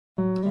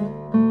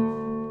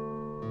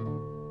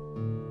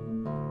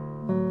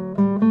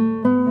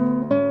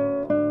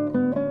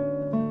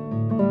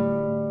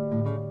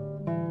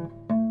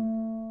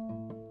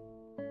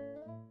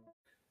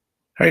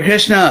Hare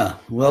Krishna,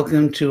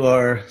 welcome to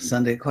our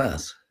Sunday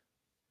class.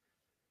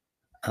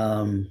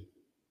 We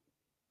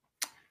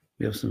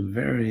have some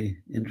very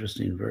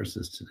interesting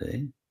verses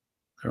today.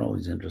 They're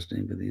always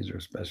interesting, but these are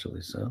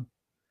especially so.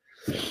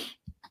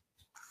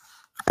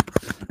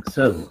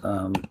 So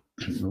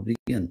we'll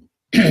begin.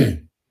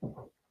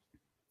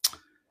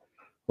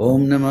 Om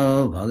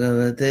Namo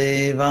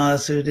Bhagavate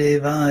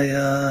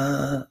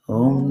Vasudevaya.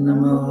 Om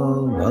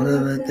Namo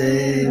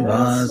Bhagavate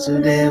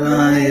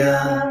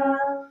Vasudevaya.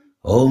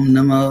 Om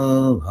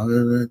Namo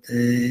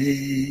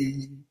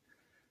Bhagavate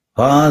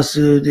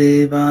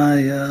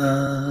Vasudevaya.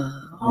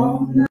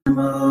 Om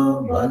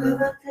Namo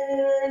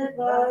Bhagavate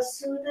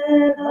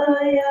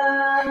Vasudevaya.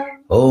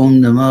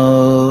 Om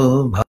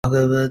Namo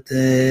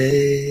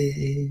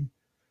Bhagavate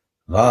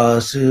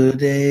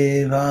Vasudevaya.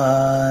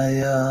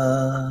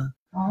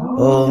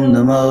 Om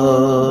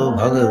Namo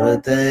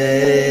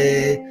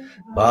Bhagavate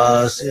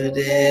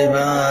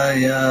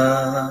Vasudevaya.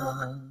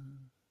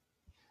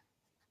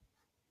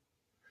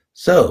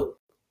 So,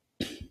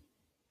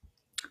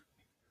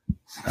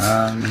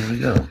 here we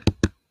go.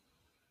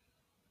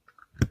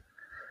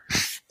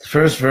 The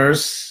first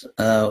verse,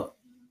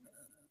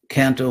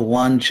 Canto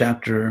 1,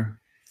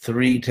 Chapter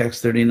 3,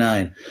 Text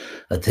 39.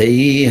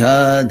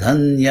 Ateiha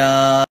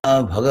dhanya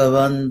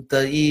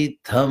bhagavanta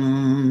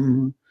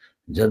itham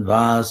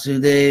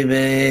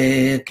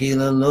jadvasudeve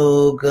kila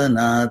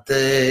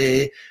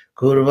lokanate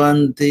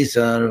kurvanti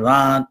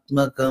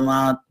sarvatmakam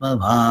atma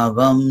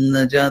bhavam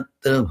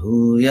najatra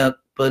bhuyak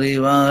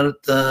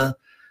parivarta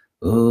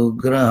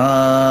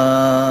ugraha.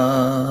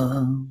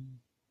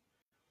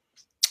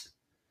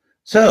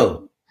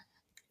 So,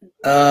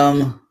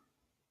 Prabhupada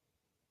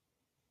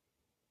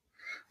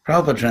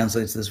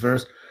translates this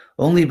verse,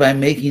 only by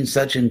making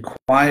such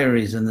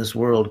inquiries in this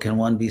world can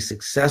one be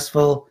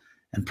successful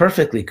and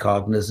perfectly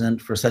cognizant,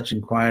 for such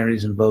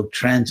inquiries invoke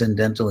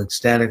transcendental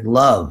ecstatic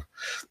love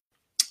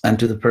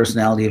unto the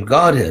personality of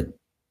Godhead,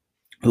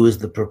 who is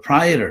the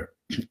proprietor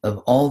of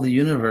all the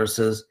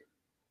universes,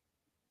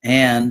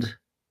 and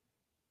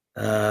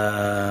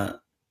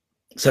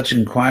such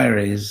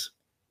inquiries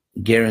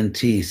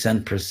guarantee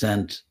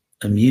 100%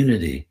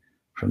 immunity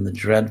from the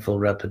dreadful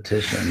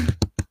repetition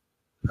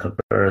of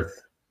birth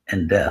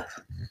and death.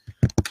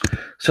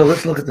 So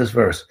let's look at this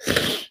verse.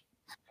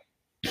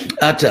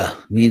 Ata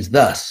means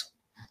thus,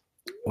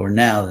 or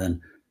now then.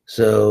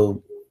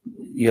 So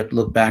you have to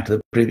look back to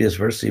the previous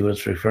verse, see what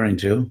it's referring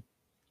to.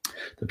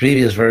 The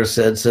previous verse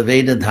said,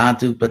 Saveda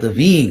dhatu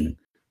pataving.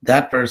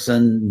 That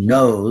person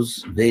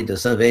knows, Veda,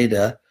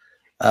 Saveda,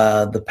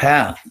 the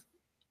path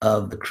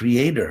of the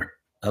creator,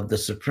 of the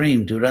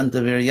supreme,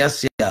 Duranta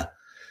Viryasya,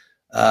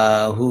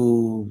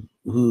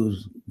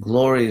 whose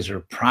glories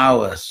or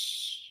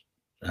prowess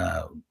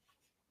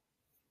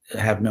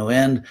have no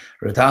end.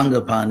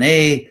 Ratanga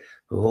Pane,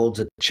 who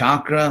holds a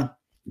chakra.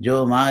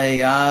 Jo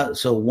Maya,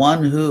 so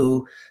one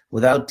who,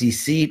 without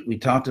deceit, we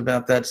talked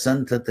about that,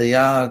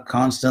 Santataya,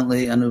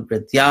 constantly,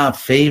 Anupratya,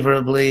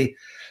 favorably,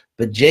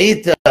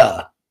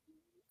 Vajeta,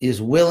 is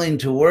willing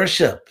to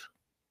worship.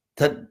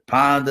 Tat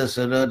Pada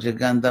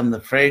Sarojagandam, the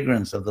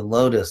fragrance of the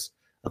lotus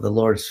of the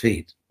Lord's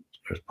feet.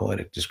 There's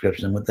poetic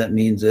description. What that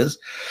means is,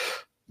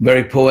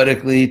 very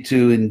poetically,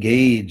 to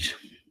engage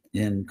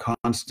in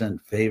constant,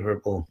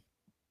 favorable,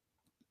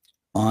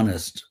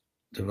 honest,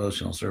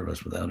 devotional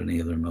service without any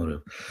other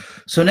motive.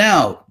 So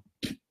now,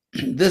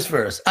 this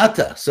verse,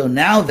 Ata, so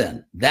now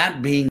then,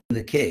 that being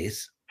the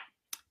case,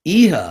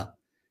 Iha,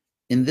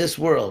 in this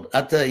world,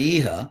 Ata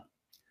Iha,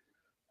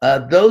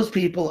 those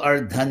people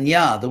are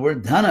dhanya. The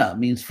word dhana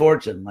means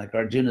fortune, like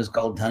Arjuna is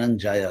called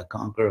Dhananjaya,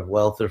 conqueror of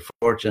wealth or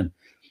fortune.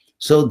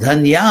 So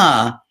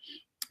dhanya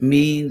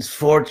means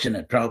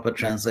fortunate. Prabhupada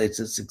translates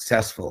it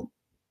successful.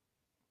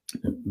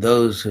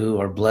 Those who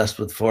are blessed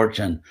with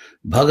fortune.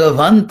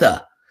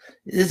 Bhagavanta.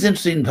 It's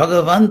interesting,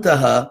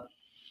 Bhagavantaha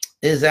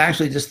is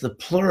actually just the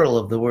plural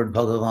of the word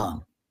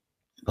Bhagavan.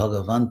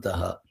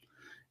 Bhagavantaha.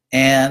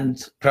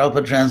 And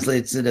Prabhupada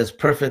translates it as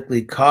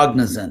perfectly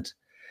cognizant.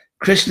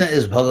 Krishna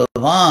is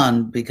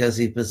Bhagavan because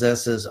he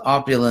possesses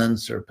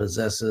opulence or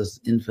possesses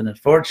infinite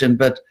fortune,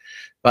 but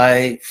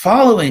by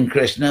following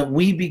Krishna,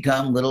 we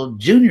become little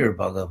junior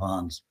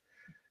Bhagavans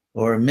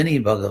or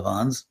mini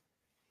Bhagavans.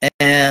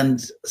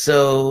 And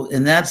so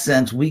in that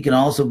sense, we can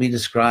also be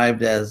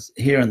described as,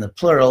 here in the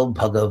plural,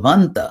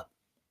 Bhagavanta,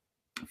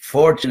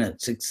 fortunate,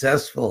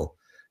 successful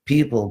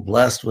people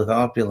blessed with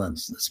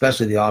opulence,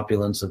 especially the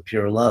opulence of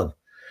pure love,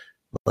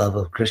 love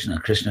of Krishna,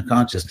 Krishna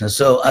consciousness.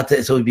 So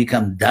we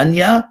become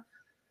Danya.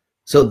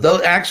 So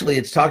though actually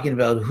it's talking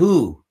about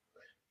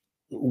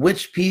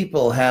which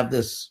people have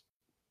this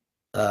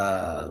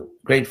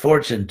great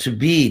fortune to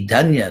be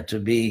Danya, to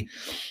be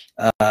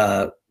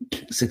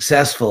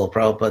successful,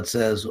 Prabhupada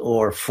says,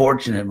 or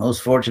fortunate,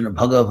 most fortunate,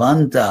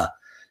 Bhagavanta,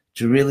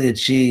 to really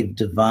achieve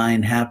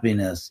divine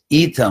happiness.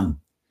 Itam.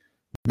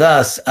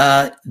 Thus,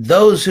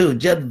 those who,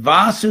 Jad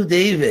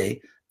Vasudeve,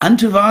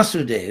 unto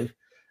Vasudev,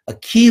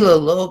 Akila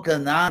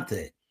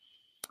Lokanate,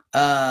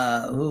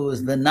 who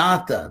is the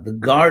Nata, the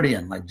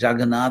guardian, like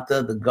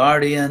Jagannatha, the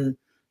guardian,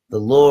 the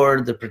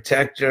Lord, the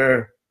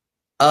protector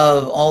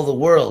of all the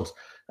worlds.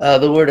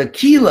 The word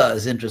Akila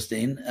is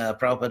interesting.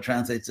 Prabhupada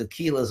translates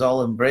Akila as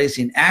all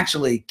embracing.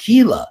 Actually,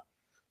 Kila,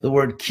 the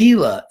word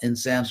Kila in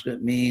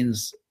Sanskrit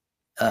means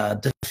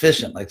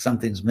deficient, like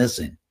something's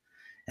missing.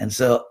 And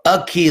so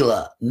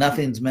Akila,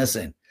 nothing's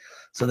missing.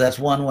 So that's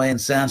one way in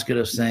Sanskrit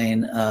of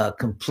saying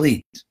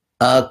complete,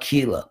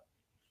 Akila,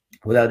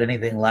 without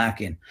anything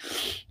lacking.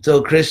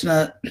 So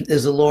Krishna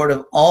is the Lord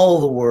of all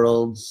the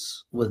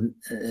worlds with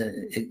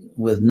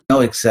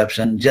no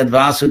exception. Jad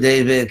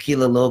Vasudeva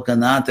Akila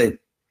Lokanate.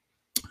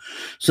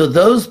 So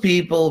those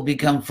people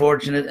become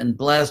fortunate and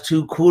blessed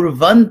who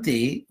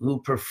kurvanti,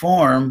 who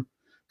perform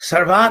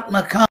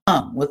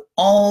sarvatmakam, with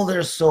all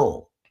their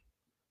soul.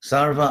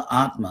 Sarva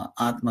atma,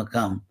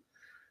 atmakam,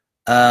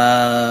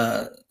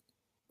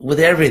 with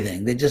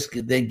everything.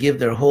 They give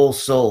their whole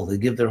soul, they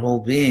give their whole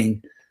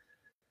being.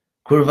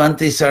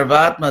 Kurvanti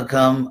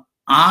sarvatmakam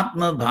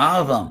atma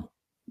bhavam.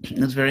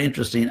 That's very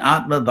interesting.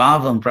 Atma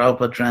bhavam,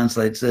 Prabhupada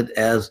translates it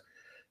as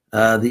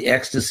the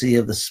ecstasy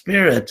of the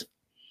spirit.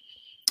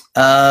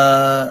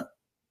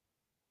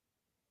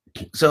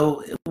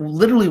 So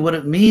literally what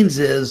it means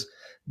is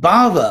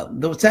bhava.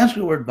 The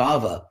Sanskrit word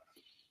bhava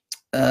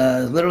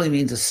literally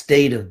means a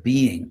state of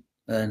being.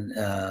 And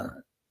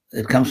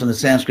it comes from the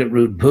Sanskrit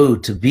root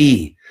bhu, to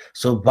be.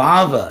 So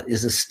bhava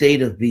is a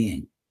state of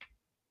being,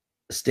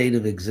 a state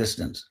of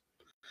existence.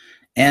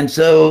 And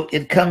so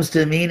it comes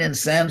to mean in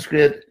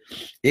Sanskrit,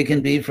 it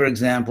can be, for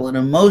example, an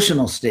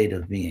emotional state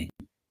of being.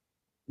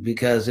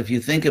 Because if you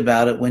think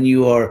about it, when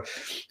you are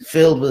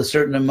filled with a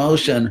certain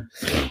emotion,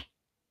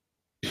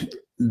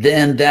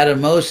 then that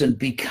emotion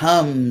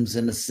becomes,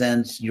 in a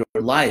sense, your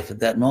life at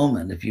that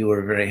moment. If you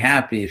are very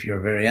happy, if you're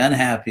very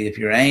unhappy, if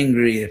you're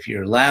angry, if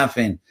you're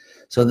laughing.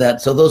 So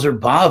those are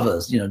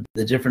bhavas,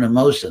 the different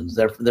emotions.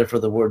 Therefore,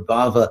 the word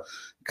bhava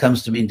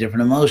comes to mean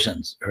different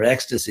emotions or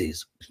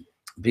ecstasies,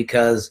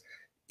 because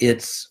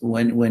it's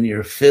when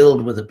you're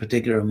filled with a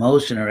particular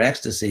emotion or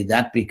ecstasy,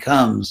 that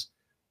becomes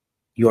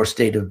your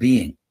state of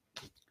being.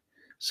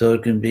 So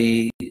it can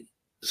be,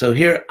 so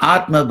here,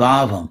 Atma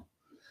Bhavam,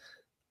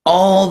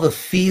 all the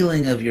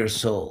feeling of your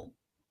soul,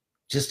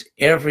 just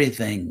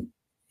everything,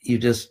 you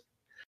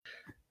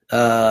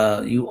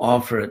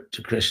offer it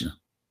to Krishna.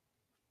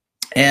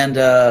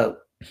 And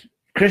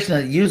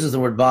Krishna uses the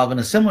word bhava in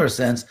a similar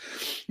sense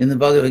in the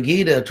Bhagavad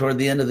Gita, toward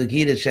the end of the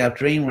Gita,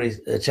 chapter 18,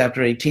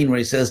 where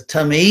he says,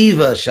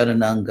 Tameva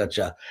sharanam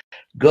gacha,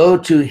 go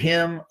to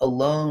him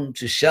alone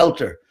to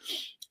shelter.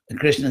 And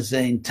Krishna is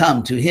saying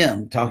tam, to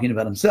him, talking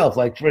about himself.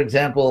 Like, for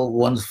example,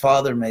 one's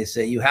father may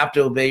say, you have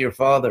to obey your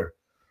father.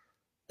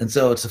 And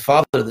so it's the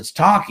father that's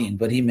talking,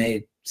 but he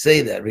may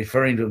say that,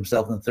 referring to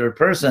himself in the third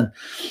person,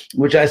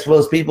 which I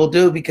suppose people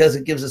do because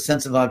it gives a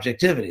sense of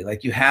objectivity.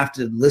 Like, you have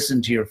to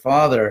listen to your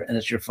father, and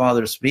it's your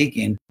father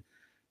speaking,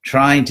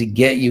 trying to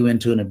get you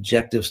into an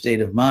objective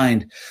state of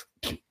mind,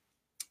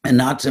 and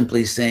not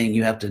simply saying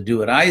you have to do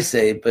what I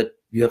say, but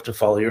you have to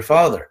follow your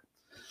father.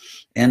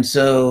 And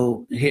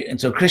so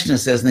Krishna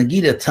says,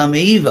 Nagita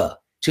Tameva,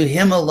 to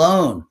him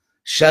alone,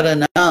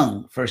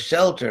 Sharanam, for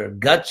shelter,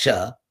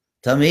 Gacha,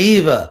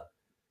 Tameva,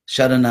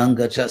 Sharanam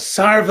Gacha,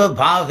 Sarva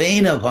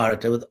Bhavena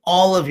Bharata, with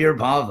all of your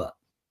bhava.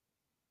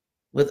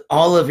 With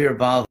all of your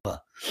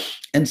bhava.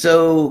 And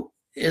so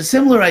a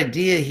similar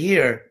idea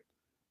here,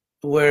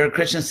 where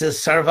Krishna says,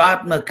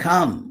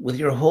 Sarvatmakam, with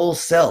your whole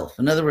self.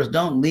 In other words,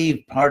 don't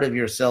leave part of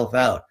yourself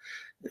out,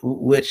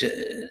 which,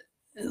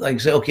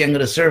 like, say, okay, I'm going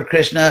to serve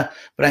Krishna,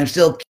 but I'm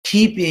still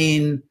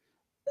keeping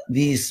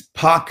these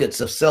pockets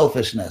of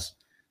selfishness.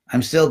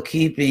 I'm still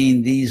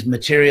keeping these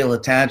material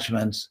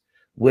attachments,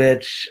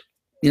 which,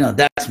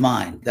 that's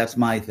mine. That's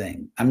my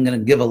thing. I'm going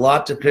to give a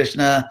lot to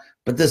Krishna,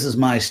 but this is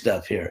my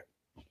stuff here.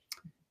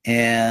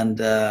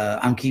 And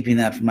I'm keeping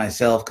that for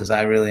myself because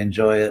I really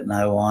enjoy it and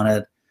I want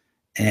it.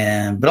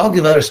 But I'll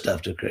give other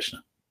stuff to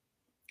Krishna.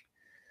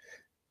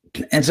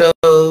 And so,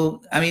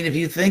 if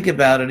you think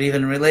about it,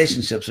 even in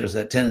relationships, there's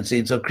that tendency.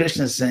 And so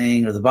Krishna's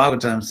saying, or the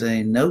Bhagavatam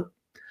saying, nope,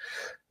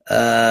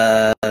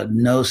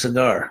 no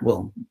cigar.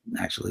 Well,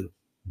 actually,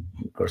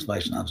 of course,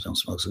 Vaishnavas don't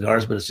smoke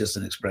cigars, but it's just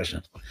an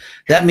expression.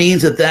 That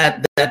means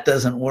that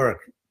doesn't work.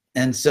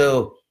 And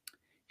so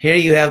here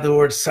you have the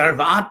word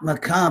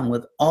sarvatmakam,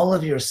 with all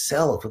of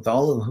yourself, with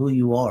all of who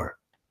you are.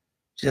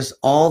 Just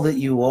all that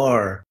you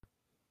are,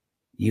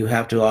 you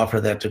have to offer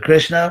that to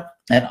Krishna.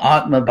 And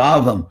atma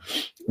bhavam,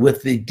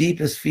 with the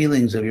deepest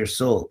feelings of your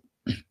soul.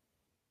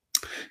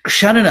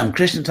 Sharanam,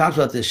 Krishna talks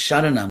about this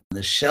sharanam,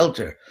 the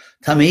shelter.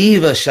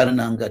 Tameva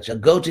sharanam gacha,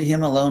 go to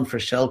him alone for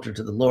shelter,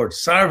 to the Lord.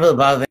 Sarva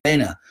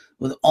bhavena,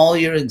 with all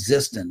your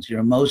existence, your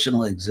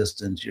emotional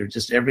existence, your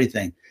just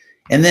everything.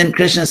 And then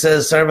Krishna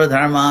says, Sarva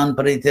dharman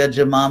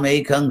parityaja mam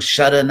ekang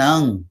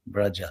sharanam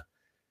braja.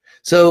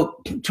 So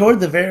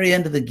toward the very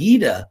end of the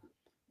Gita,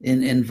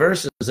 in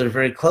verses that are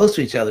very close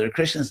to each other,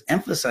 Krishna's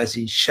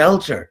emphasizing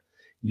shelter.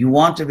 You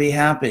want to be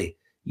happy.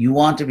 You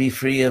want to be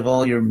free of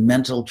all your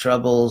mental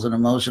troubles and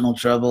emotional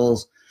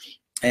troubles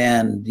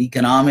and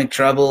economic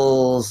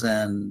troubles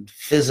and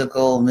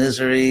physical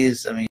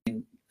miseries.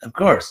 Of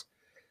course,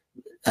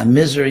 a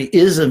misery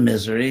is a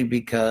misery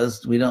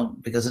because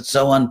because it's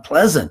so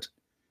unpleasant.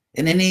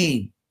 And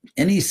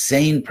any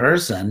sane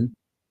person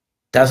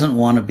doesn't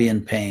want to be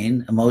in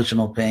pain,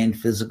 emotional pain,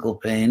 physical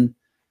pain,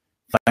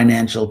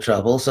 financial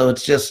trouble. So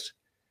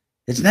it's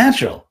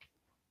natural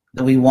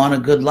that we want a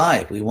good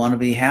life. We want to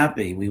be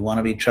happy. We want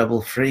to be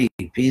trouble-free,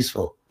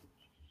 peaceful.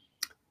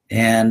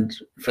 And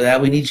for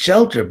that, we need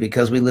shelter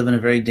because we live in a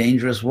very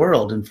dangerous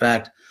world. In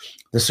fact,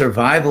 the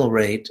survival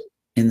rate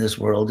in this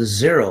world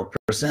is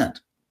 0%.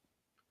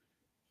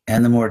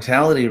 And the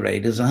mortality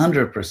rate is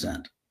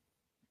 100%.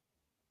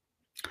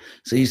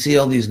 So you see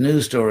all these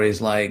news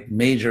stories like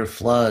major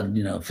flood,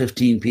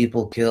 15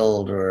 people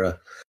killed, or a,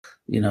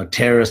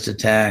 terrorist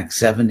attack,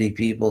 70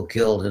 people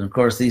killed. And of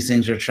course, these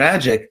things are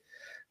tragic,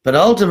 but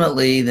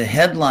ultimately the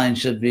headline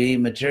should be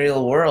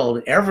material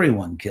world,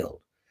 everyone killed,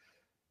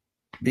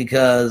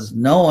 because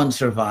no one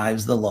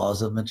survives the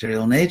laws of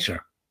material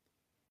nature.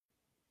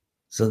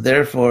 So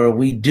therefore,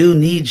 we do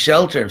need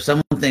shelter. If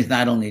someone thinks, no,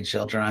 I don't need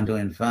shelter, I'm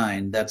doing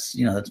fine, that's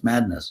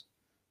madness.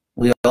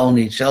 We all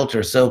need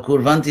shelter. So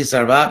kurvanti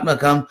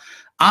sarvatmakam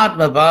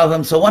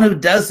atmabhavam. So one who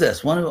does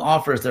this, one who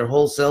offers their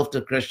whole self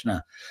to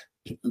Krishna,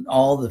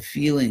 all the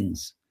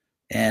feelings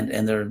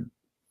and their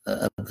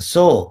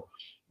soul,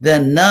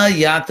 then na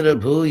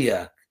yatra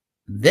bhuya.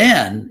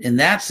 Then in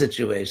that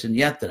situation,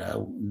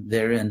 yatra,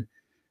 therein,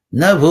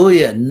 na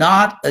bhuya,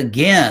 not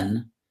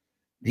again,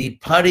 the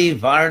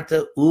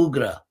parivarta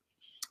ugra.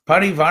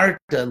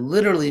 Parivarta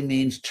literally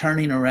means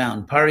turning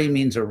around. Pari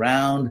means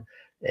around.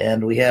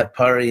 And we have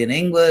pari in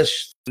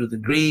English through the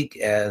Greek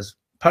as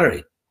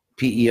pari,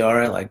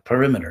 P-E-R-I, like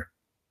perimeter.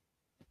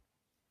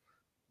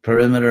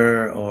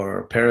 Perimeter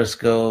or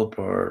periscope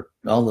or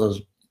all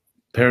those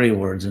peri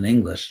words in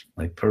English,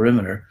 like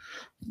perimeter.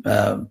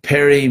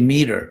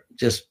 Perimeter,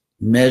 just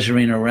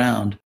measuring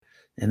around.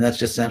 And that's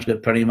just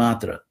Sanskrit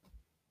parimatra.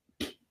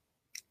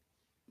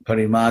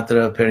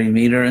 Parimatra,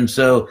 perimeter. And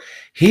so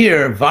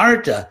here,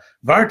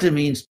 varta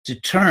means to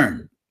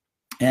turn.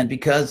 And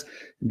because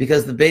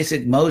the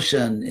basic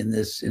motion in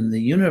the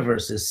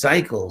universe is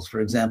cycles,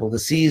 for example, the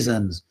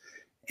seasons,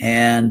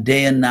 and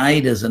day and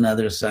night is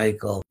another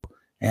cycle,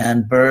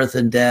 and birth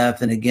and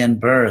death, and again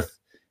birth,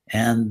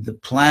 and the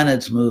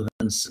planets move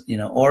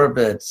in,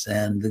 orbits,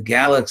 and the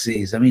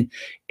galaxies. I mean,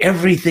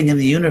 everything in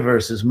the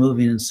universe is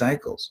moving in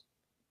cycles.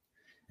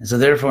 And so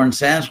therefore in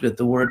Sanskrit,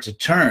 the word to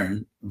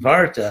turn,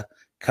 varta,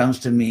 comes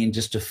to mean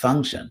just to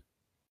function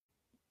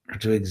or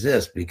to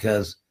exist,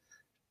 because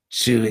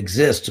to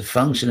exist, to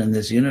function in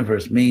this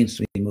universe means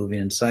to be moving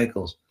in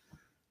cycles.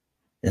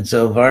 And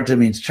so varta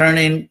means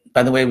turning.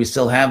 By the way, we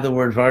still have the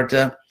word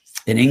varta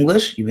in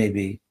English. You may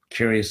be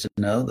curious to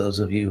know, those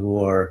of you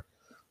who are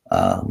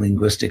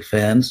linguistic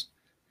fans.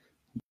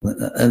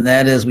 And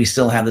that is, we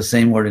still have the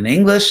same word in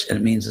English, and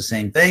it means the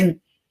same thing.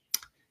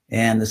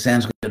 And the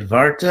Sanskrit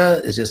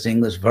varta is just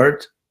English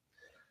vert,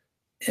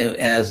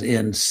 as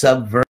in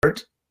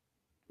subvert,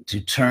 to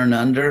turn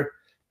under,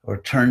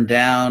 or turn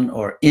down,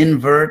 or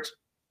invert,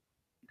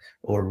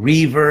 or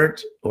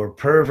revert, or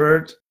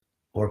pervert,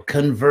 or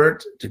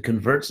convert, to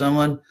convert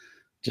someone,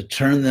 to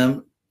turn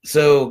them.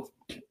 So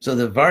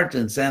the varta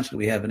in Sanskrit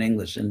we have in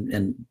English,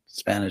 and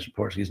Spanish, and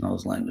Portuguese, and all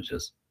those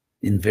languages.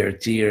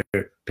 Invertir,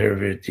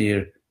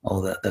 pervertir,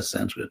 all that's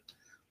Sanskrit.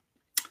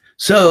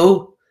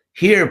 So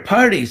here,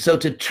 party, so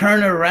to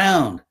turn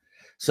around.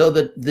 So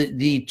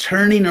the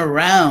turning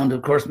around,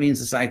 of course, means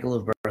the cycle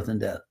of birth and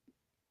death.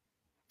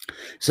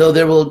 So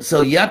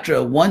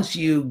yatra, once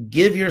you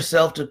give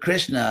yourself to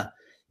Krishna,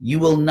 you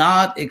will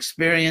not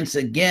experience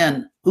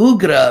again.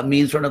 Ugra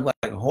means sort of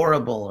like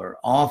horrible or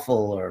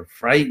awful or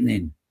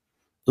frightening.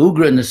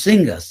 Ugra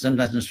Nrsinga,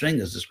 sometimes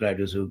Nrsinga is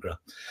described as Ugra.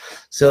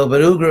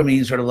 But Ugra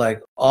means sort of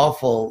like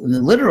awful, in the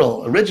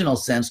literal, original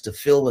sense, to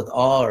fill with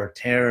awe or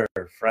terror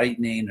or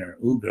frightening or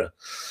Ugra.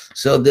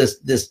 So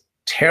this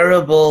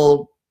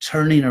terrible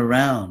turning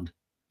around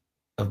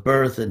of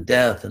birth and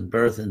death,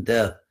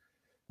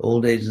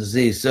 old age and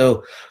disease.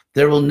 So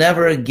there will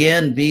never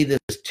again be this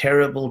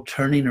terrible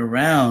turning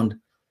around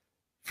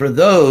for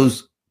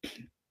those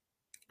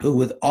who,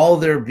 with all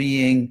their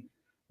being,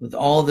 with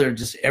all their,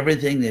 just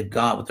everything they've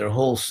got, with their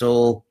whole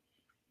soul,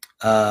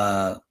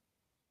 Atma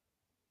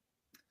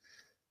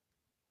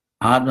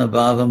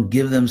Bhavam,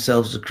 give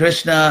themselves to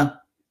Krishna,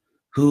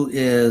 who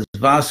is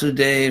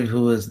Vasudeva,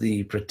 who is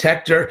the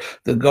protector,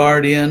 the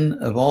guardian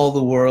of all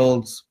the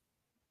worlds.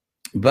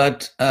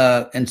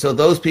 And so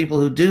those people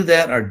who do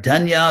that are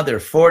dhanya, they're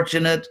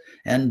fortunate,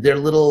 and they're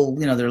little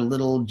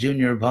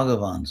junior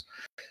Bhagavans.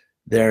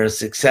 They're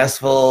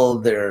successful,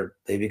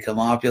 they become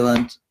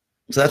opulent.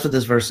 So that's what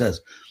this verse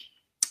says.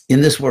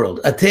 In this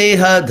world,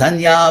 Ateha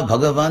dhanya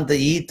bhagavanta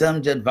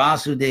itam jad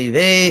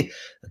vasudeve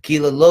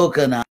akila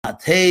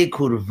lokanate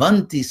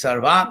kurvanti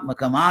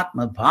sarvatmakam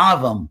atma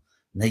bhavam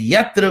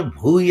nayatra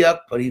bhuyak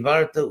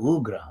parivarta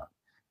ugraha.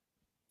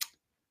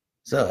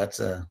 So that's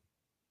a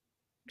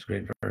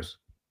great verse.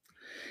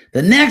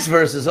 The next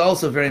verse is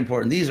also very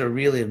important. These are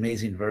really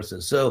amazing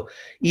verses. So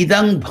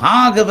idang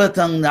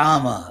bhagavatang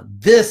nama,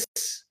 this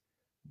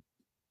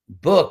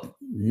book,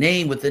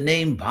 name with the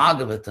name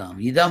Bhagavatam.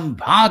 Idam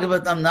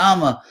Bhagavatam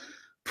Nama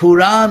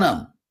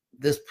Puranam.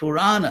 This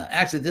Purana,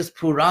 actually this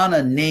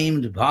Purana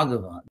named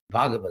Bhagavatam.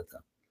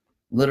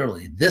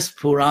 Literally, this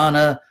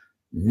Purana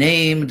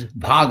named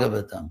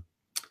Bhagavatam.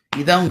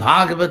 Idam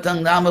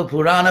Bhagavatam Nama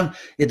Puranam.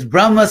 It's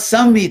Brahma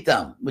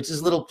Samhitam, which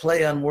is a little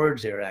play on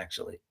words here,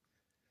 actually.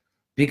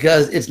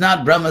 Because it's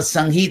not Brahma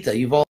Sanghita.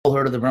 You've all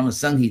heard of the Brahma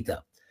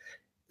Sanghita.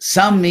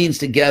 Sam means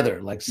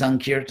together, like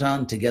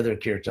Sankirtan, together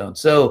Kirtan.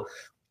 So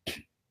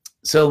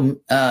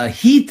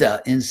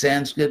Hita in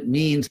Sanskrit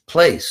means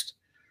placed.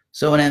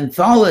 So an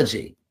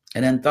anthology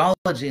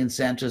in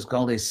Sanskrit is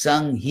called a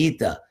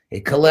Sanghita, a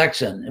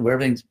collection where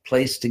everything's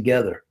placed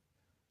together.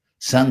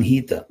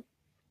 Sanghita.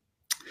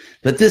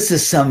 But this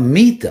is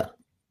Samhita.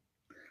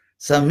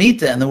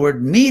 Samhita, and the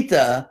word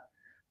mita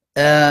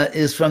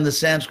is from the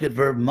Sanskrit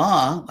verb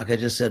ma, like I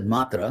just said,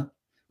 matra,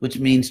 which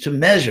means to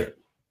measure.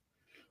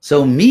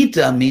 So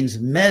mita means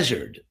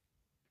measured.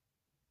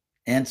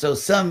 And so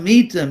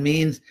samhita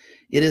means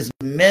it is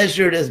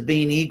measured as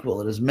being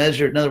equal. It is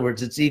measured, in other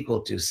words, it's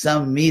equal to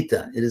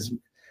samhita. It is,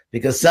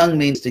 because sang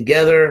means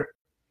together.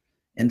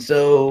 And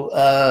so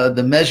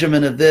the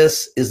measurement of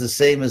this is the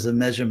same as the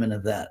measurement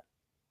of that.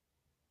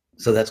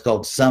 So that's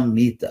called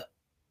samhita.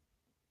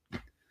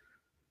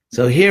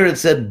 So here it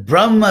said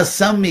Brahma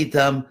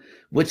Samhitam,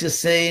 which is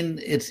saying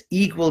it's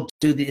equal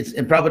to the,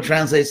 and Prabhupada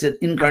translates it,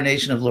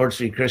 incarnation of Lord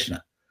Sri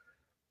Krishna.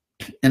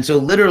 And so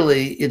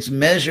literally it's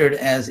measured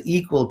as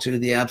equal to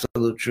the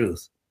absolute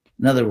truth.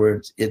 In other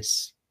words, it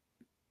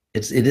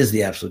is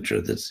the absolute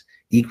truth. It's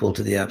equal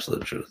to the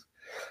absolute truth.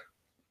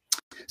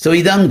 So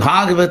idang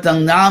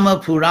bhagavatam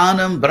nama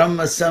puranam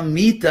brahma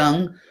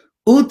samhitam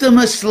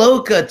uttama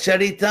shloka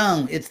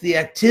charitang. It's the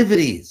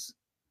activities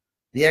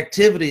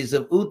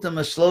of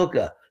uttama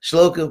shloka.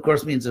 Shloka, of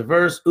course, means a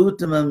verse.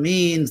 Uttama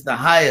means the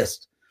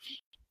highest,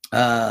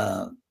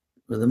 or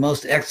the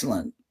most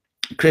excellent.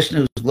 Krishna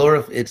who's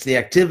glorified. It's the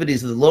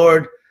activities of the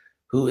Lord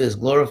who is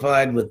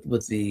glorified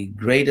with the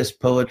greatest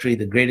poetry,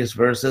 the greatest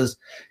verses.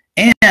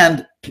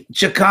 And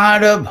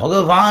Chakara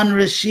Bhagavan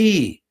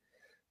Rishi,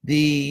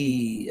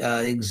 the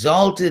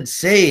exalted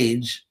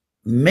sage,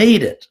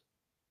 made it.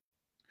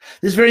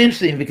 This is very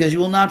interesting because you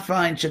will not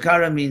find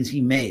Chakara means he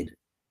made,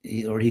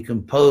 or he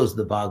composed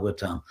the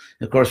Bhagavatam.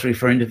 Of course,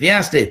 referring to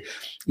Vyasadeva.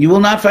 You will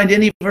not find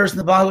any verse in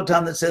the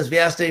Bhagavatam that says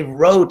Vyasadeva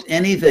wrote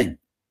anything,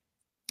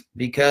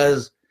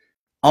 because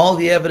all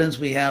the evidence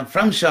we have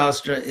from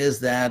Shastra is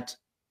that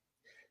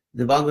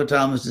the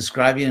Bhagavatam is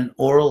describing an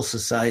oral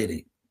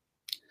society.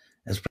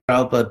 As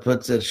Prabhupada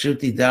puts it,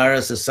 Shruti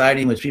Dara,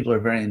 society in which people are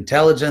very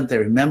intelligent, they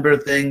remember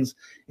things.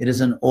 It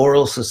is an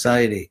oral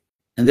society.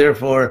 And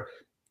therefore,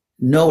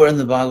 nowhere in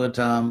the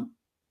Bhagavatam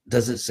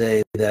does it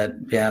say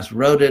that Vyas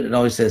wrote it. It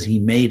always says he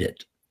made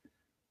it,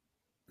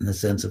 in the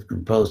sense of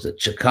composed it.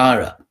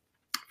 Chakara,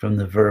 from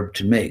the verb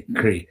to make,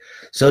 kri.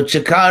 So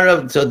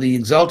Chakara, so the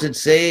exalted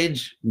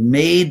sage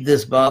made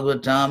this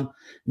Bhagavatam,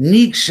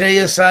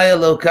 Nikshayasaya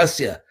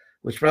Lokasya,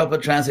 which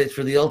Prabhupada translates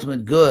for the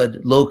ultimate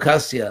good,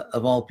 Lokasya,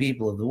 of all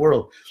people of the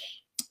world.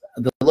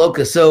 The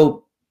Loka.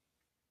 So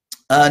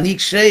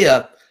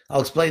Nikshaya, I'll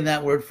explain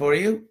that word for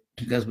you,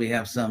 because we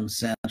have some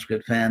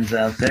Sanskrit fans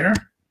out there.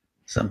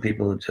 Some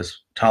people who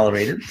just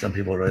tolerate it. Some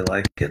people really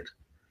like it.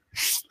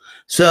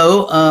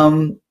 So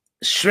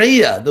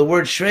Shreya, the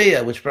word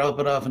Shreya, which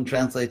Prabhupada often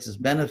translates as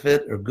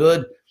benefit or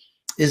good,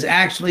 is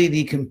actually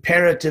the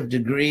comparative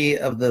degree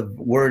of the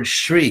word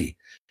Shri.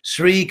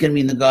 Shri can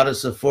mean the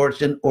goddess of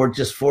fortune or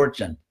just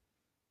fortune.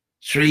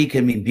 Shri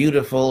can mean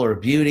beautiful or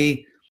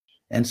beauty.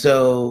 And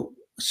so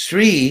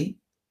Shri,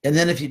 and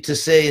then if you to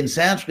say in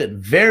Sanskrit,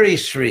 very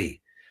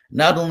Shri,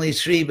 not only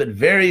Shri, but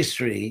very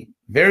Shri,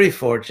 very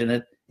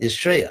fortunate, is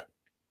Shreya.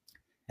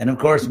 And of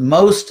course,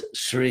 most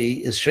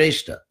Shri is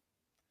Shrestha.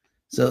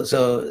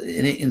 So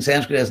in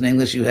Sanskrit, as in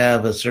English, you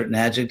have a certain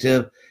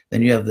adjective,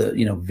 then you have the,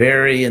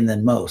 very, and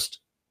then most.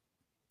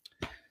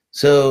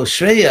 So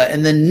Shreya,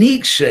 and then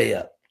Nik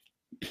Shreya.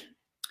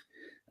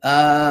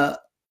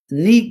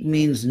 Nik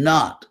means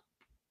not.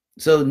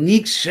 So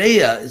Nik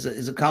Shreya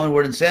is a common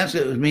word in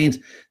Sanskrit, which means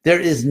there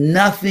is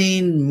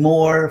nothing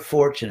more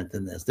fortunate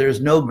than this. There is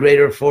no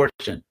greater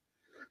fortune.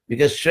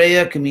 Because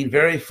Shreya can mean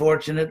very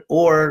fortunate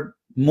or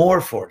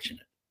more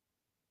fortunate.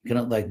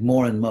 Like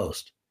more and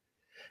most.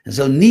 And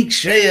so Nik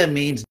Shreya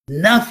means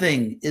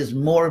nothing is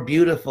more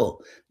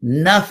beautiful.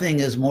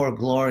 Nothing is more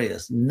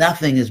glorious.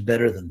 Nothing is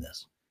better than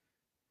this.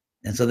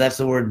 And so that's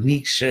the word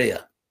Nik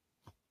Shreya.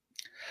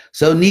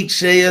 So Nik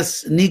Shreya,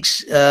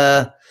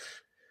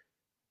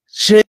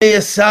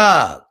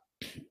 Shreyasa,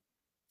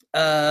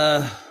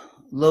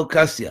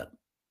 Lokasya.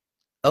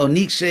 Oh,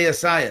 Nik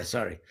Shreyasaya,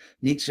 sorry.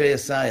 Nik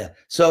Shreyasaya.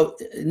 So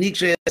Nik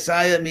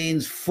Shreyasaya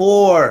means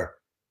for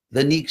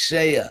the Nik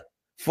Shreya,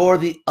 for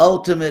the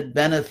ultimate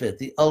benefit,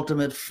 the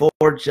ultimate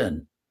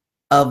fortune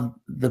of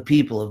the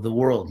people of the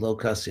world,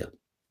 Lokasya.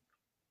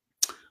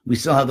 We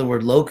still have the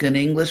word Loka in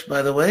English,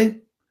 by the way.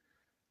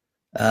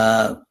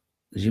 As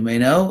you may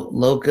know,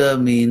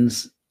 Loka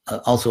means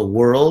also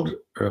world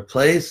or a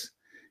place,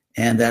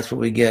 and that's where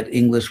we get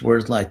English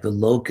words like the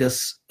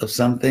locus of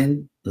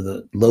something,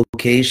 the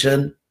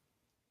location.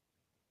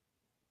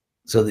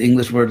 So the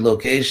English word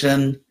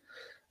location,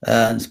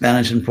 in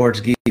Spanish and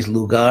Portuguese,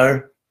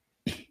 lugar,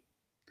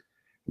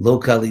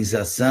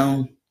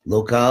 localização,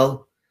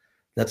 local,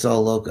 that's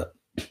all loca.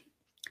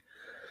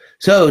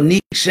 So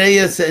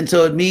Nikshaya, and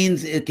so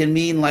it can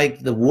mean like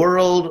the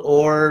world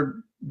or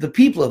the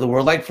people of the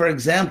world. Like, for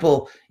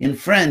example, in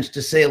French,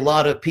 to say a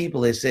lot of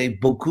people, they say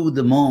beaucoup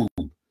de monde,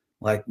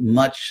 like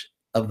much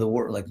of the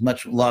world, like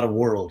a lot of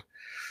world.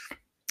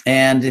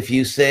 And if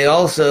you say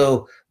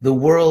also the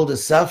world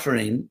is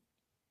suffering,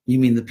 you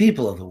mean the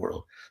people of the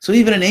world. So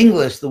even in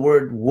English, the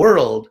word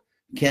world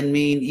can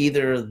mean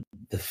either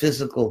the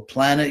physical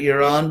planet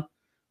you're on,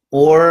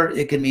 or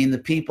it can mean the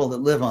people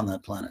that live on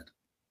that planet.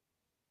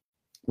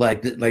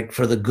 Like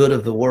for the good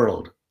of the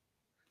world,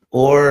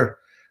 or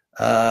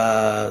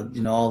all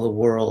the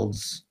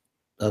worlds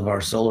of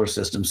our solar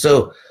system.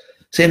 So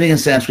same thing in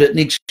Sanskrit.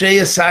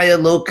 Nikshaya saya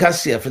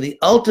lokasya, for the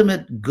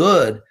ultimate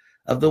good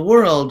of the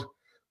world,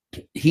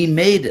 he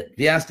made it.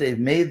 Vyasadeva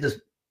made this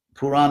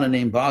Purana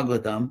named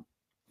Bhagavatam,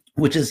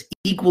 which is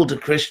equal to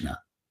Krishna,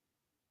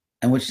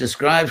 and which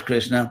describes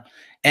Krishna.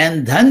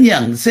 And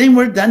Dhanyam, the same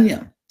word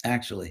Dhanyam,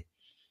 actually,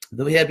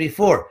 that we had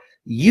before.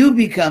 You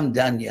become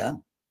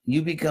Dhanya,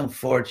 you become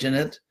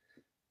fortunate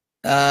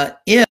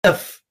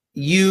if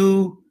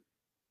you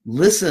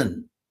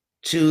listen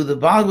to the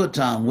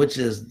Bhagavatam, which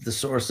is the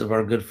source of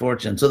our good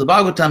fortune. So the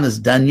Bhagavatam is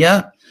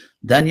Dhanyam,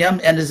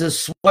 and is a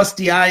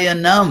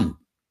Swastiayanam.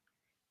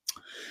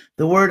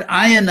 The word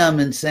ayanam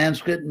in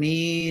Sanskrit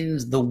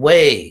means the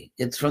way.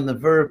 It's from the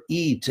verb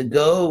e, to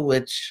go,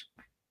 which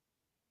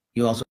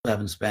you also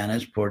have in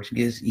Spanish,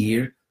 Portuguese,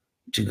 ir,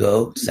 to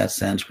go. That's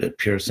Sanskrit,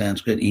 pure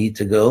Sanskrit, e,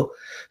 to go.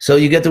 So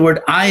you get the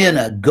word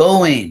ayana,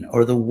 going,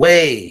 or the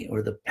way,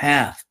 or the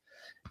path.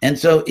 And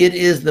so it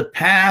is the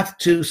path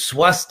to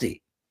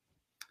swasti.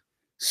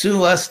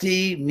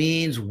 Swasti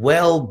means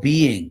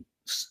well-being.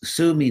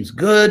 Su means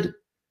good.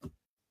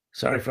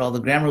 Sorry for all the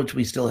grammar, which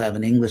we still have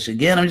in English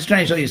again. I'm just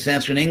trying to show you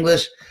Sanskrit and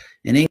English.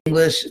 In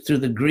English, through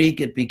the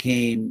Greek, it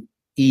became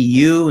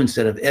EU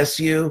instead of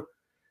SU.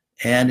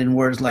 And in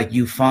words like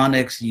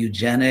euphonics,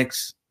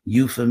 eugenics,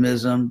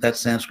 euphemism,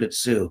 that's Sanskrit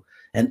su.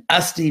 And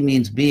asti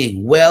means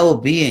being,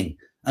 well-being.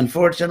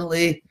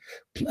 Unfortunately,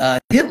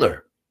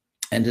 Hitler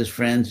and his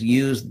friends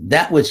used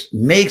that which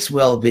makes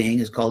well-being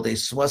is called a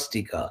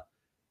swastika.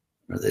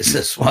 Or this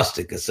is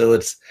swastika. So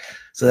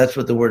that's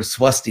what the word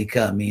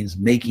swastika means,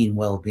 making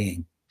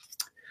well-being.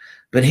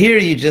 But here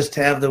you just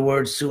have the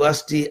word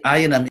suasti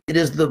ayanam. It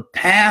is the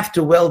path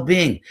to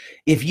well-being.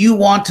 If you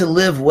want to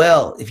live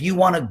well, if you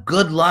want a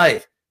good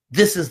life,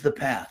 this is the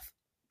path.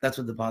 That's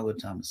what the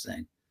Bhagavatam is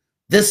saying.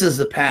 This is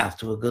the path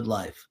to a good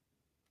life.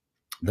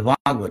 The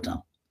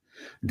Bhagavatam.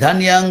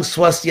 Dhanyang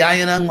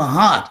swastyayanam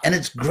mahat. And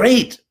it's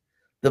great.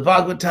 The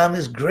Bhagavatam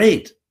is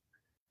great.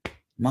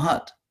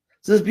 Mahat.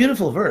 So this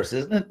beautiful verse,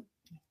 isn't it?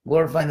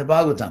 Glorifying the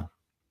Bhagavatam.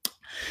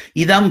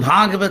 Idam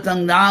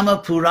Bhagavatam nama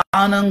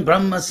Puranam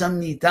Brahma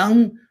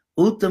Samhitam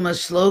Uttama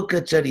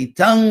Shloka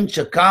Charitam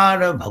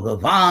Chakara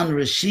Bhagavan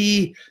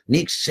Rishi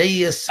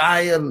Nikshaya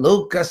Saya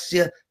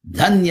Lokasya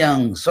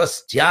Dhanyang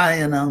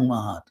Swastyayanam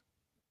Mahat.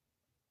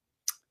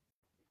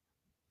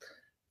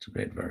 It's a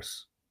great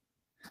verse.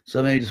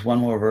 So maybe just one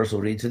more verse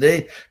we'll read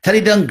today.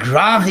 Taridam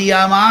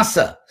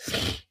Grahiyamasa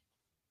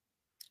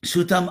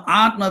Sutam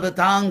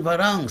Atmavatang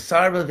Varang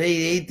Sarva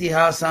Vedeti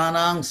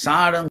Hasanang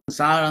Sarang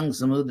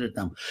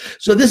Samudratam.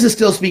 So this is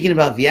still speaking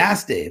about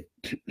Vyasadeva,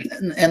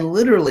 and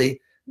literally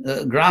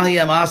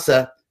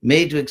Grahiyamasa,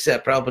 made to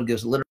accept. Prabhupada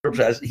gives literal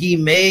translation. He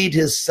made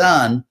his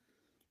son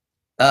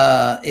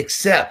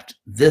accept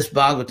this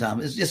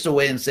Bhagavatam. It's just a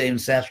way of saying in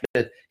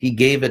Sanskrit, he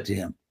gave it to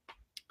him.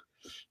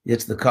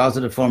 It's the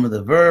causative form of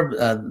the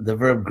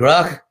verb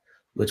grah,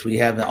 which we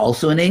have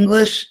also in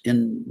English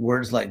in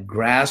words like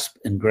grasp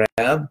and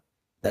grab.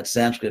 That's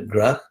Sanskrit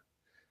grah.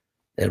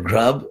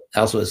 Grub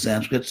also is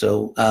Sanskrit.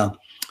 So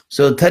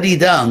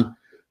tadidang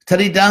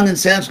in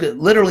Sanskrit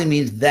literally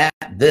means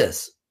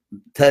this.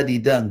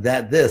 Tadidang,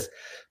 this.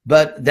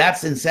 But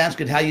that's in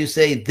Sanskrit how you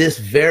say this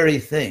very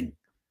thing.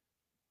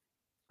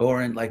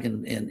 Or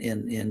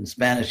in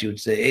Spanish you would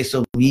say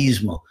eso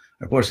mismo,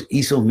 or of course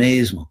eso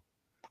mismo.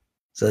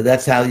 So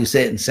that's how you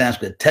say it in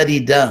Sanskrit.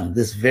 Tadidang,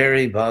 this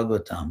very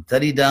Bhagavatam.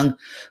 Tadidang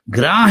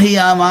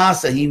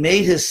grahiyamasa, he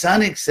made his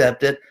son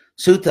accept it.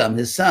 Sutam,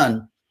 his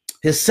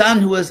son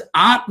who is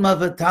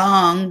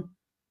Atmavatang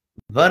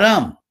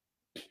Varam,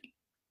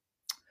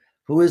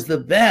 who is the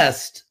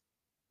best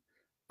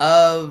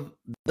of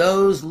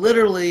those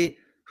literally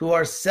who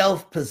are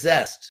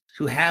self-possessed,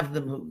 who have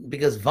them,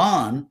 because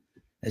Van,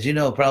 as you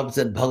know, Prabhupada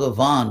said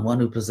Bhagavan, one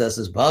who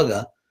possesses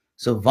Bhaga.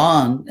 So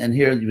Van, and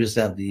here you just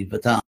have the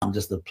Vatam,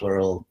 just the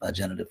plural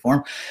genitive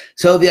form.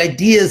 So the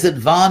idea is that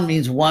Van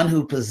means one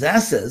who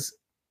possesses.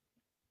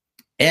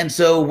 And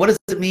so what does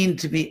it mean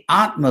to be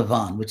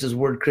Atmavan, which is a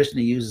word Krishna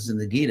uses in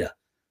the Gita?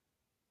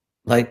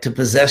 Like to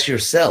possess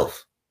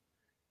yourself.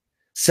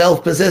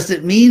 Self-possessed,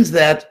 it means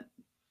that,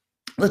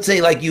 let's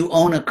say like you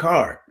own a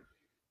car.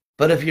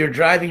 But if you're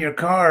driving your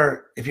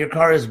car, if your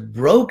car is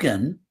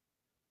broken,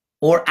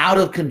 or out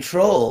of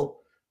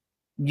control,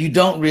 you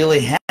don't really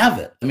have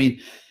it. I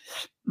mean,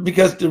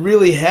 because to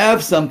really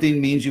have something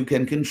means you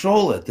can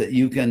control it, that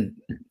you can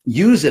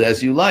use it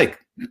as you like.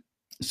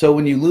 So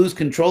when you lose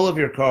control of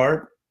your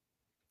car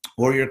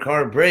or your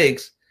car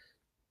breaks,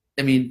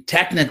 I mean,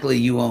 technically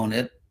you own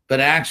it, but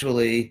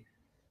actually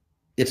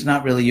it's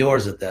not really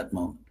yours at that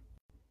moment.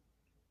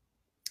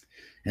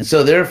 And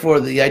so therefore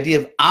the idea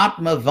of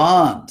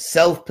Atmavan,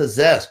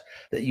 self-possessed,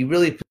 that you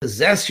really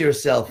possess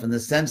yourself in the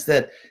sense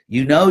that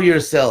you know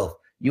yourself,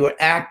 you are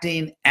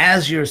acting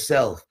as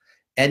yourself,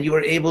 and you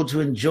are able to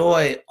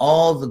enjoy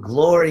all the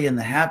glory and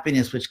the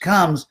happiness which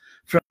comes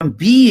from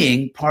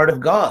being part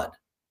of God,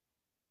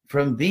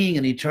 from being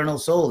an eternal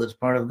soul that's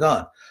part of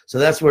God. So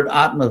that's the word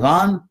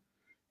Atmavan.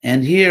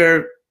 And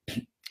here,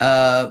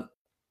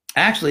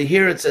 actually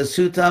here it says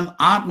Sutam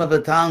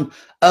Atmavatang,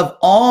 of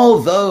all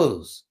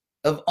those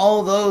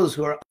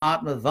who are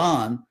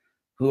Atmavan,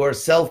 who are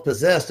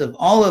self-possessed, of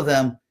all of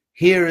them,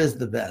 here is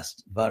the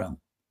best, Varam,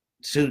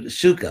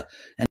 Shuka.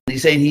 And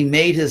he's saying he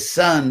made his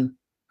son,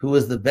 who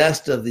was the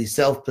best of the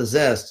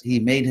self-possessed, he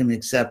made him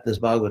accept this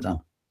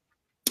Bhagavatam.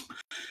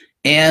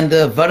 And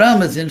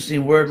Varam is an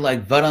interesting word,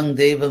 like Varang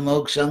Deva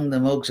Mokshang, the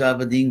Moksha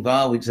Vading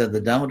Va, we said the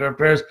Damodar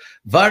prayers.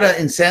 Vara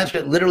in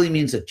Sanskrit literally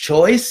means a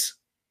choice.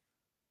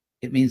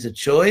 It means a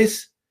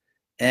choice.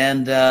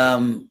 And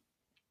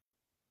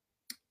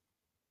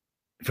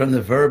from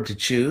the verb to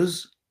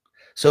choose.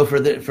 So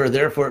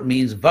therefore it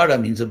means Vara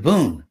means a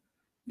boon,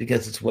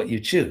 because it's what you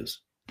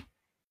choose.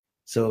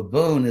 So a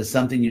boon is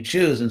something you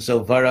choose, and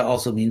so Vara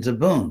also means a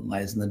boon,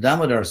 lies in the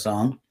Damodar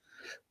song.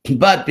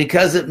 But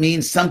because it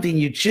means something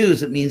you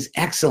choose, it means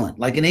excellent.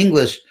 Like in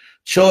English,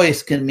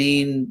 choice can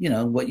mean, you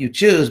know, what you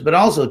choose, but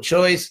also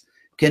choice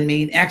can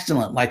mean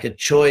excellent, like a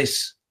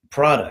choice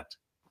product.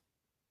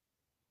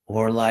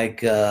 Or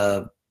like,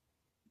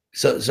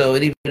 so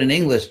even in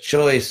English,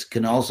 choice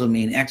can also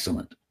mean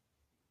excellent.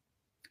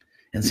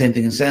 And same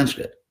thing in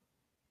Sanskrit.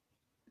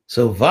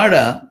 So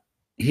Vara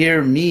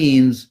here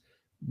means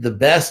the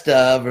best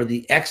of, or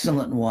the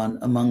excellent one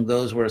among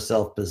those who are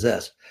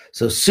self-possessed.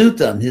 So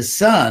Sutam, his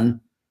son,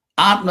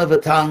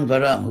 Atmavatang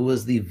Varam, who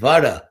was the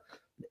Vara,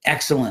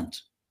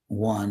 excellent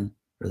one,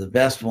 or the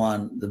best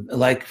one.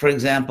 Like, for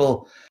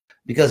example,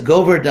 because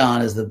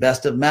Govardhan is the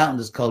best of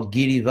mountains, it's called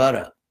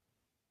Girivara.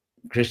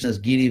 Krishna's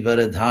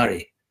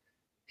Girivaradhari.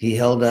 He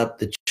held up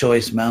the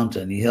choice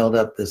mountain. He held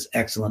up this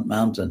excellent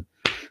mountain.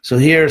 So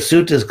here,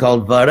 Sutta is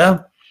called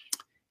Vara.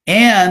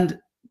 And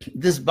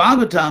this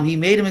Bhagavatam, he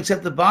made him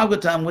accept the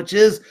Bhagavatam, which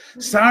is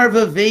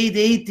Sarva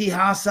Vedeti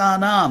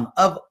Hasanam,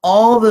 of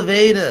all the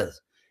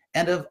Vedas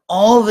and of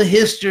all the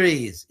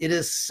histories. It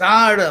is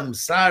Saram,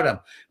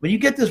 Saram. When you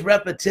get this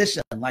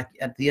repetition, like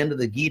at the end of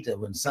the Gita,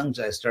 when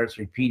Sanjay starts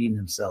repeating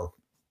himself,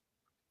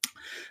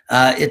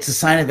 it's a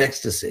sign of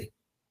ecstasy.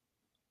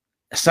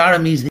 Sara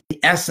means the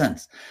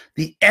essence,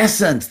 the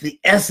essence, the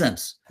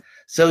essence.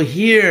 So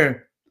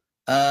here,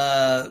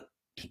 I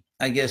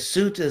guess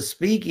Sutta is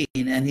speaking,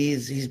 and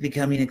he's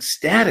becoming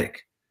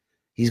ecstatic.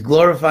 He's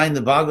glorifying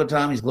the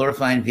Bhagavatam, he's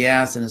glorifying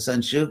Vyasa and his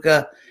son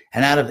Shuka,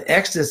 and out of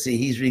ecstasy,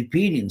 he's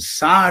repeating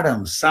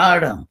Sardam,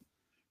 Sardam,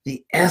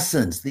 the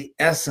essence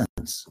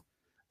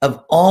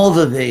of all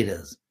the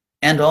Vedas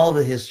and all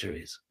the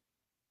histories.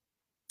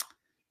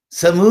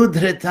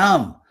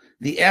 Samudritam,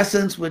 the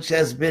essence which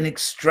has been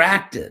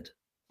extracted.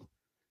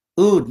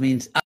 Ud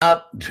means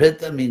up,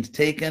 drita means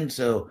taken,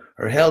 so,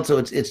 or held, so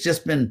it's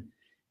been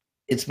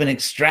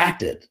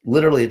extracted.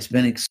 Literally, it's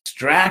been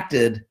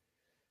extracted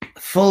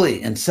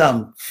fully, and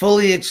some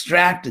fully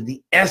extracted,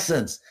 the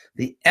essence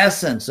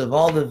of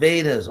all the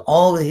Vedas,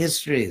 all the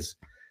histories.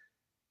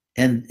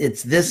 And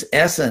it's this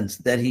essence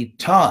that he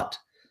taught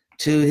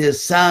to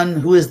his son,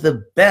 who is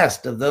the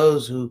best of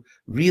those who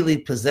really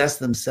possess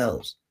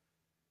themselves.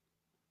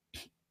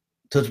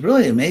 So it's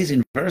really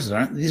amazing verses,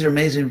 aren't these? Are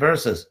amazing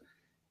verses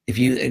if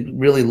you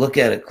really look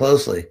at it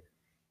closely.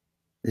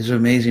 These are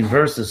amazing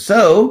verses.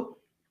 So,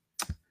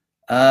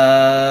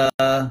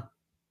 wow,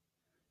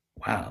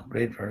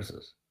 great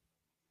verses.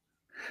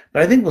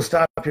 But I think we'll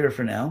stop here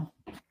for now.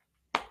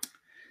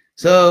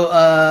 So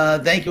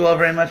thank you all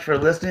very much for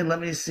listening. Let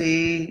me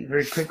see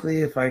very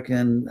quickly if I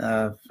can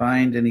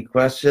find any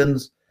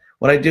questions.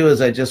 What I do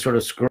is I just sort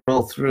of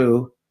scroll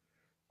through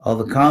all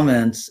the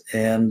comments,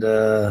 and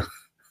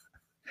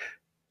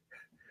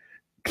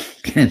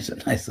it's a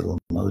nice little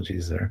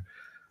emojis there.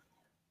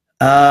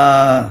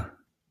 I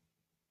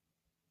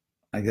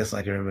guess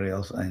like everybody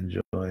else, I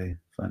enjoy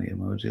funny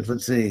emojis.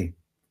 Let's see.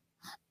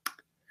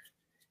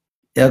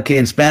 Okay,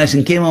 in Spanish,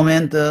 ¿en qué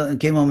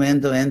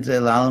momento entra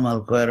el alma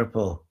al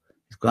cuerpo?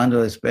 Es cuando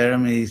el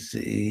esperma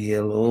y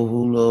el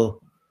óvulo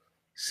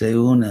se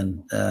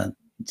unen.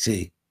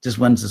 See, just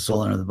when's the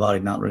soul enter the body,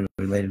 not really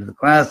related to the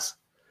class.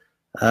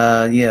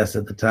 Yes,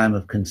 at the time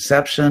of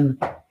conception,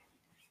 the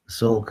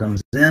soul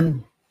comes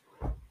in.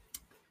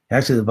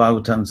 Actually, the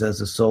Bhagavatam says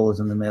the soul is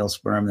in the male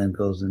sperm, then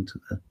goes into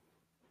the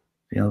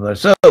female body.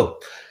 So,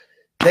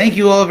 thank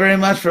you all very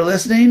much for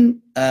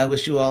listening. I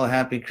wish you all a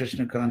happy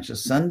Krishna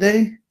Conscious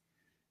Sunday.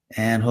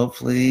 And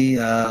hopefully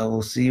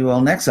we'll see you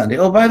all next Sunday.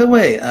 Oh, by the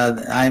way,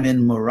 I'm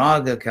in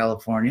Moraga,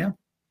 California.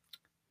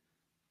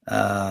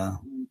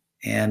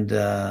 And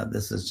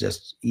this is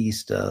just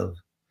east of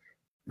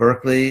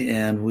Berkeley.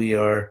 And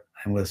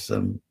I'm with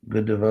some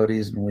good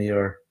devotees, and we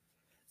are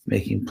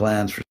making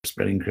plans for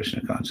spreading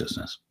Krishna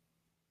consciousness.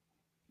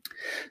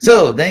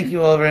 So thank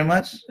you all very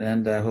much,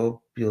 and I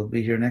hope you'll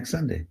be here next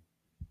Sunday.